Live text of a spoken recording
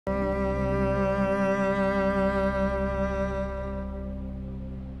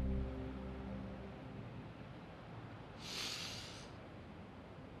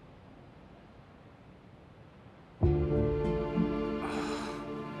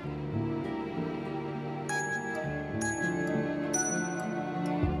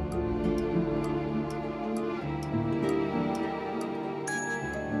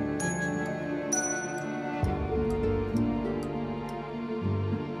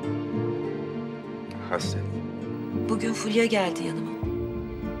Hasret? Bugün Hülya geldi yanıma.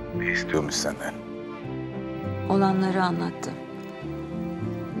 Ne istiyormuş senden? Olanları anlattı.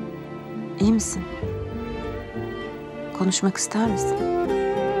 İyi misin? Konuşmak ister misin?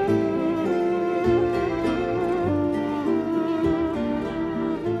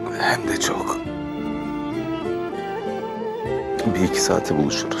 Hem de çok. Bir iki saate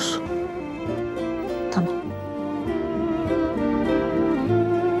buluşuruz. Tamam.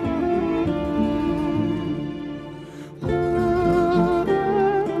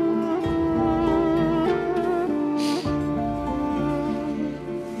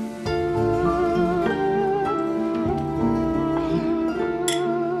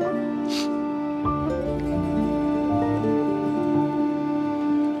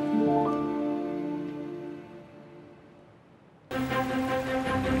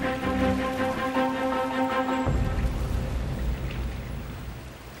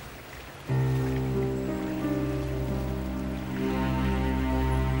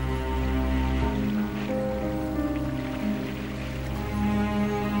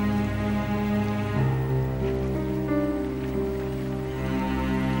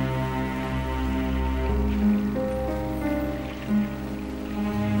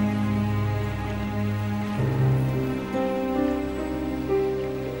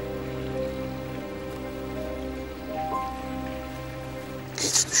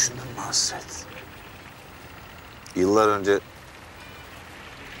 Hiç düşündün mü Hasret? Yıllar önce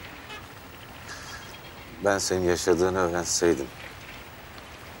ben senin yaşadığını öğrenseydim,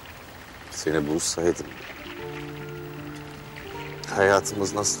 seni bulsaydım,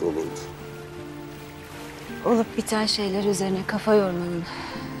 hayatımız nasıl olurdu? Olup biten şeyler üzerine kafa yormanın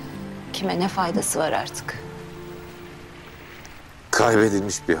kime ne faydası var artık?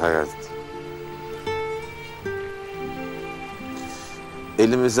 Kaybedilmiş bir hayat.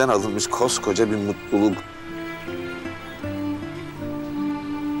 Elimizden alınmış koskoca bir mutluluk.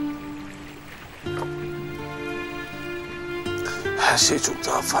 Her şey çok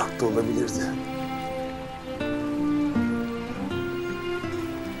daha farklı olabilirdi.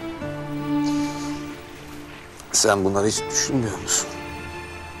 Sen bunları hiç düşünmüyor musun?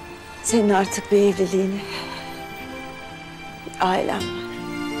 Senin artık bir evliliğini, ailem var.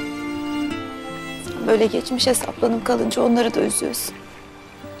 Böyle geçmişe saplanıp kalınca onları da üzüyorsun.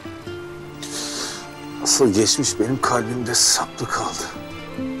 Asıl geçmiş benim kalbimde saplı kaldı.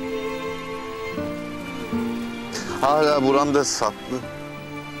 Hala buramda saplı.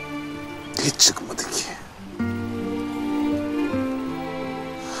 Hiç çıkmadı ki.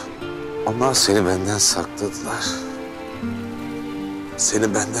 Onlar seni benden sakladılar.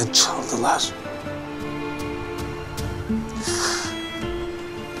 Seni benden çaldılar.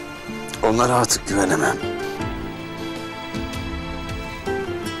 Onlara artık güvenemem.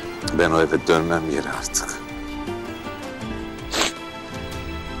 Ben o eve dönmem geri artık.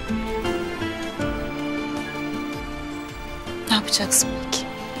 Ne yapacaksın peki?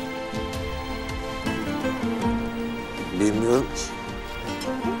 Bilmiyorum ki.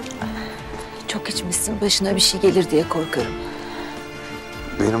 Çok içmişsin, başına bir şey gelir diye korkarım.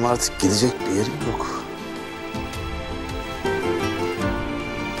 Benim artık gidecek bir yerim yok.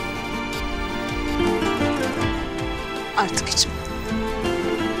 Artık içme.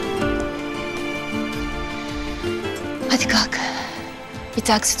 Hadi kalk. Bir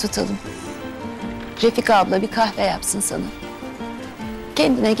taksi tutalım. Refika abla bir kahve yapsın sana.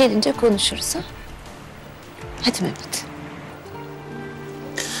 Kendine gelince konuşuruz ha. Hadi Mehmet.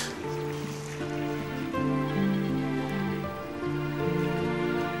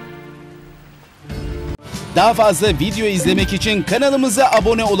 Daha fazla video izlemek için kanalımıza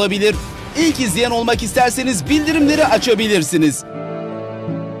abone olabilir. İlk izleyen olmak isterseniz bildirimleri açabilirsiniz.